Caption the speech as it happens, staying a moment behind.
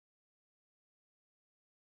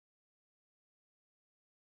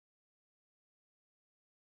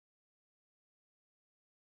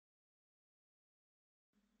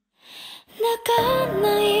泣か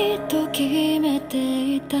ないと決め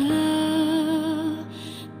ていた、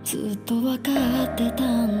ずっと分かってた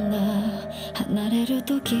んだ。離れる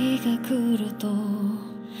時が来ると、思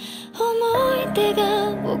い出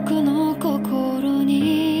が僕の心に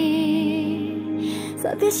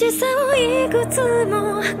寂しさをいくつ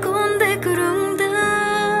も運んでくるんだ。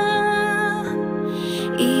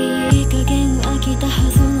いい加減飽きたは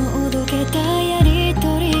ずのおどけたやり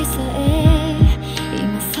とりさえ、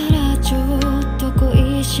今更ちょっと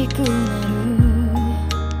恋しくなる。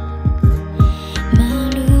ま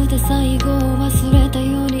るで最後を忘れた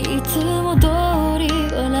ように、いつも通り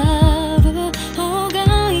笑う方が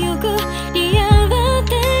よく似合っ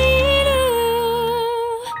ている。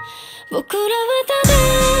僕らはただ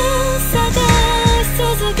探し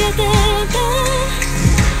続けてた、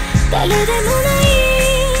誰でもない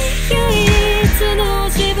唯一の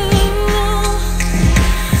自分を。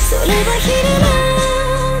それは昼間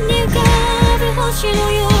に浮かぶ星の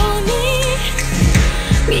ように、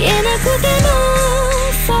見えなくても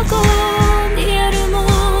そこにあるも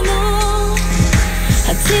の。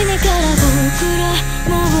初めから僕ら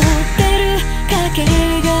持ってるかけが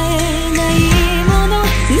えないもの、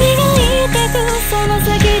磨いてくその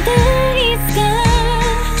先でいつか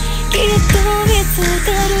きっと見つか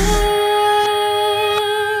る。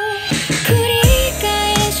繰り返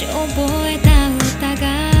し覚えた歌が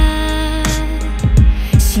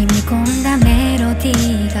染み込んだメロディ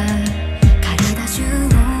ーが体中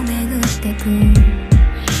を巡ってく。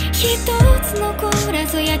一つのコーラ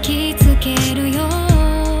ス焼き付けるよ。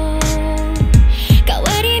変わ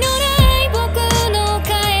りのない僕の帰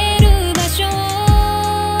る場所。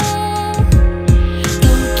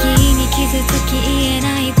時に傷つき言えな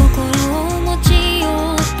い心を持ち寄っ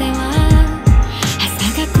ては、朝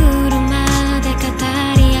が来るまで語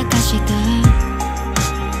り明かした。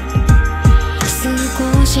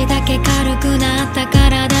少しだけ軽くなった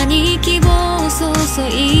体に希望を注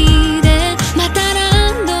いで、また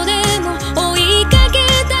何度でも追いかけ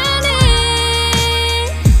たね。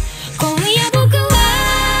今夜僕は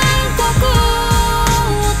ここ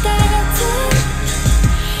を立つ、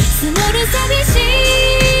積もる寂し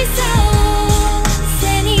さを背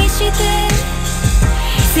にして、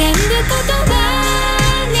全部言葉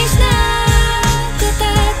にしなくた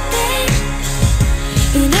って、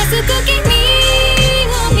うなずく君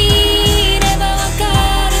を見ればわか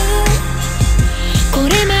る。こ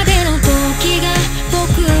れまでの時が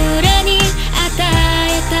僕らに与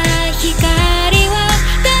えた光は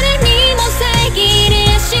誰にも遮れ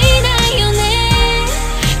やしないよね。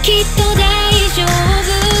きっと大丈夫。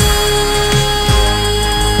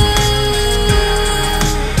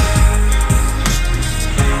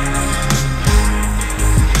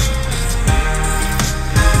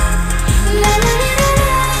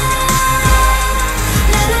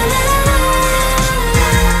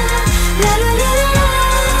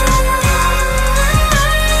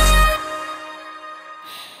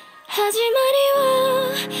始まりは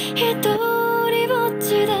一人ぼっ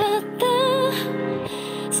ちだった。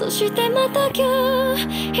そしてまた今日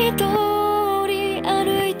一人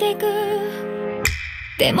歩いてく。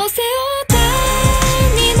でも背負って